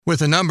With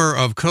the number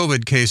of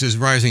COVID cases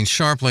rising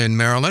sharply in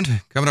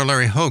Maryland, Governor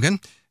Larry Hogan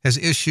has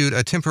issued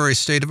a temporary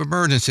state of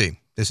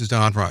emergency. This is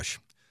Don Rush.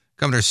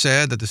 Governor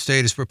said that the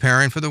state is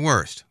preparing for the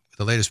worst, with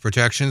the latest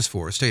projections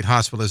for state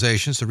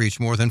hospitalizations to reach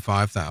more than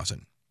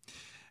 5,000.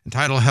 And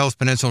Tidal Health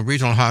Peninsula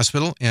Regional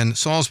Hospital in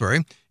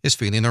Salisbury is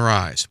feeling the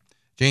rise.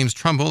 James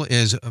Trumbull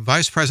is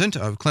Vice President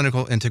of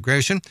Clinical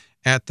Integration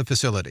at the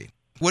facility.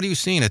 What are you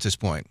seeing at this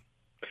point?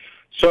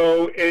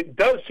 So it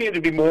does seem to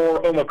be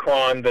more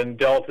Omicron than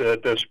Delta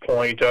at this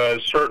point.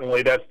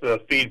 Certainly that's the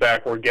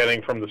feedback we're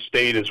getting from the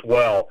state as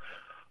well.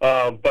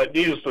 But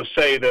needless to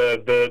say,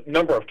 the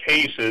number of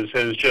cases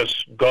has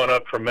just gone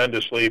up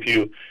tremendously. If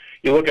you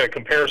look at a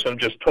comparison of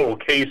just total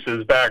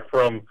cases back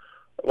from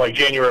like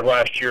January of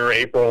last year,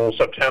 April,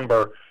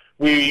 September,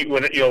 when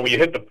we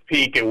hit the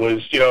peak, it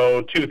was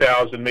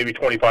 2,000, maybe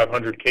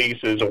 2,500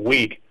 cases a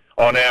week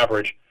on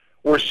average.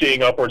 We're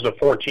seeing upwards of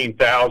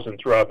 14,000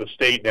 throughout the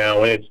state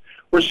now, and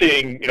we're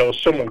seeing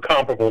somewhat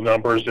comparable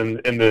numbers in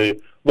the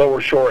lower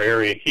shore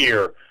area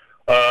here.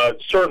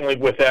 Certainly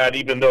with that,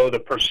 even though the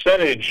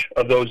percentage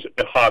of those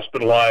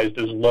hospitalized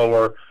is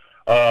lower,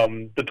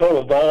 the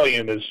total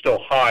volume is still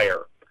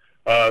higher.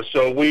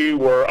 So we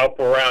were up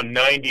around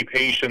 90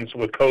 patients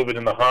with COVID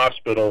in the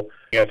hospital.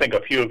 I think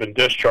a few have been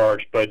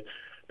discharged, but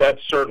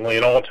that's certainly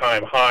an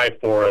all-time high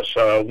for us.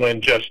 When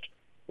just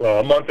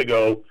a month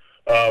ago,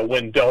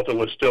 when Delta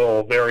was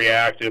still very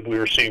active, we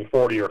were seeing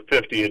 40 or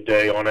 50 a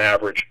day on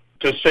average.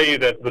 To say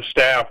that the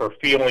staff are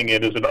feeling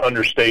it is an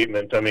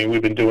understatement. I mean,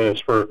 we've been doing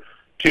this for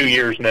 2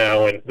 years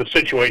now, and the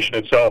situation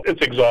itself,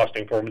 it's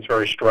exhausting for them. It's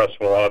very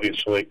stressful,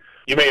 obviously.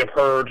 You may have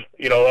heard,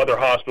 other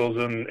hospitals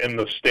in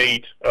the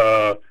state,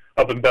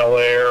 up in Bel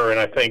Air, and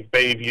I think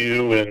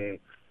Bayview, and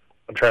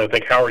I'm trying to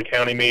think Howard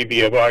County maybe,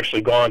 have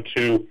actually gone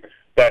to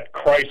that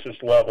crisis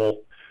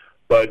level.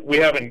 But we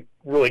haven't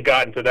really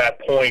gotten to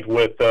that point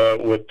with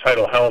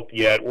Tidal Health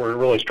yet. We're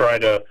really trying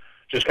to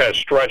just kind of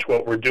stretch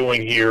what we're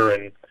doing here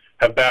and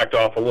have backed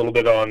off a little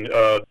bit on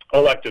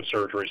elective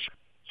surgeries.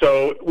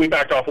 So we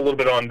backed off a little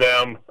bit on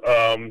them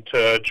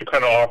to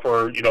kind of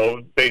offer,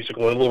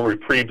 basically a little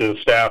reprieve to the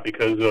staff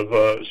because of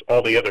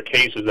all the other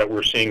cases that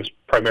we're seeing,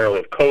 primarily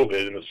of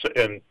COVID,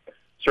 and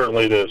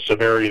certainly the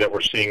severity that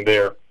we're seeing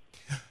there.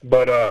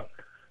 But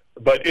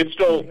it's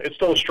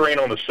still a strain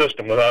on the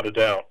system, without a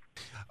doubt.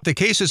 The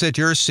cases that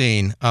you're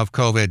seeing of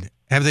COVID,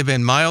 have they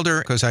been milder?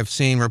 Because I've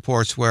seen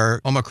reports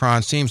where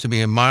Omicron seems to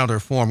be a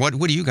milder form. What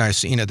are you guys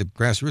seeing at the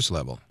grassroots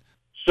level?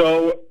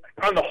 So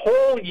on the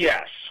whole,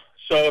 yes.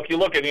 So if you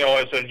look at,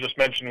 as I just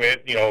mentioned,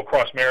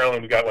 across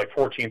Maryland, we've got like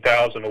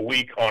 14,000 a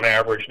week on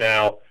average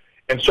now.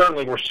 And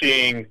certainly we're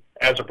seeing,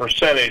 as a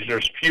percentage,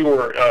 there's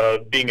fewer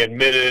being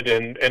admitted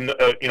and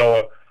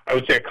I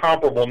would say a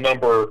comparable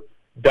number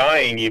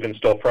dying even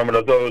still from it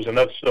of those, and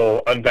that's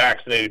still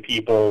unvaccinated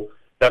people.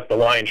 That's the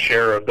lion's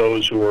share of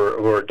those who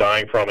are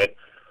dying from it.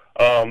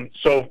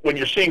 So when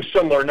you're seeing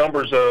similar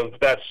numbers of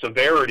that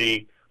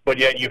severity, but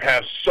yet you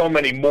have so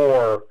many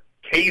more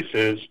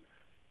cases,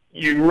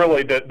 you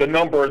really, the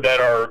number that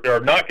are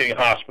not getting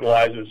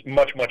hospitalized is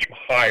much, much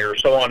higher.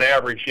 So on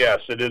average, yes,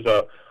 it is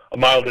a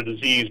milder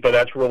disease, but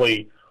that's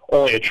really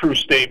only a true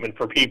statement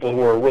for people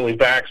who are really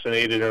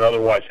vaccinated and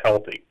otherwise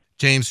healthy.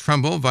 James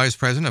Trumbull, Vice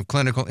President of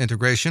Clinical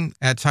Integration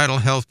at Tidal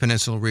Health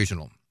Peninsula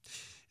Regional.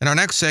 In our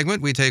next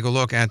segment, we take a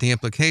look at the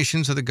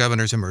implications of the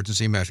governor's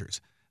emergency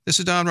measures. This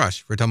is Don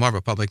Rush for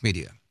Delmarva Public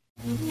Media.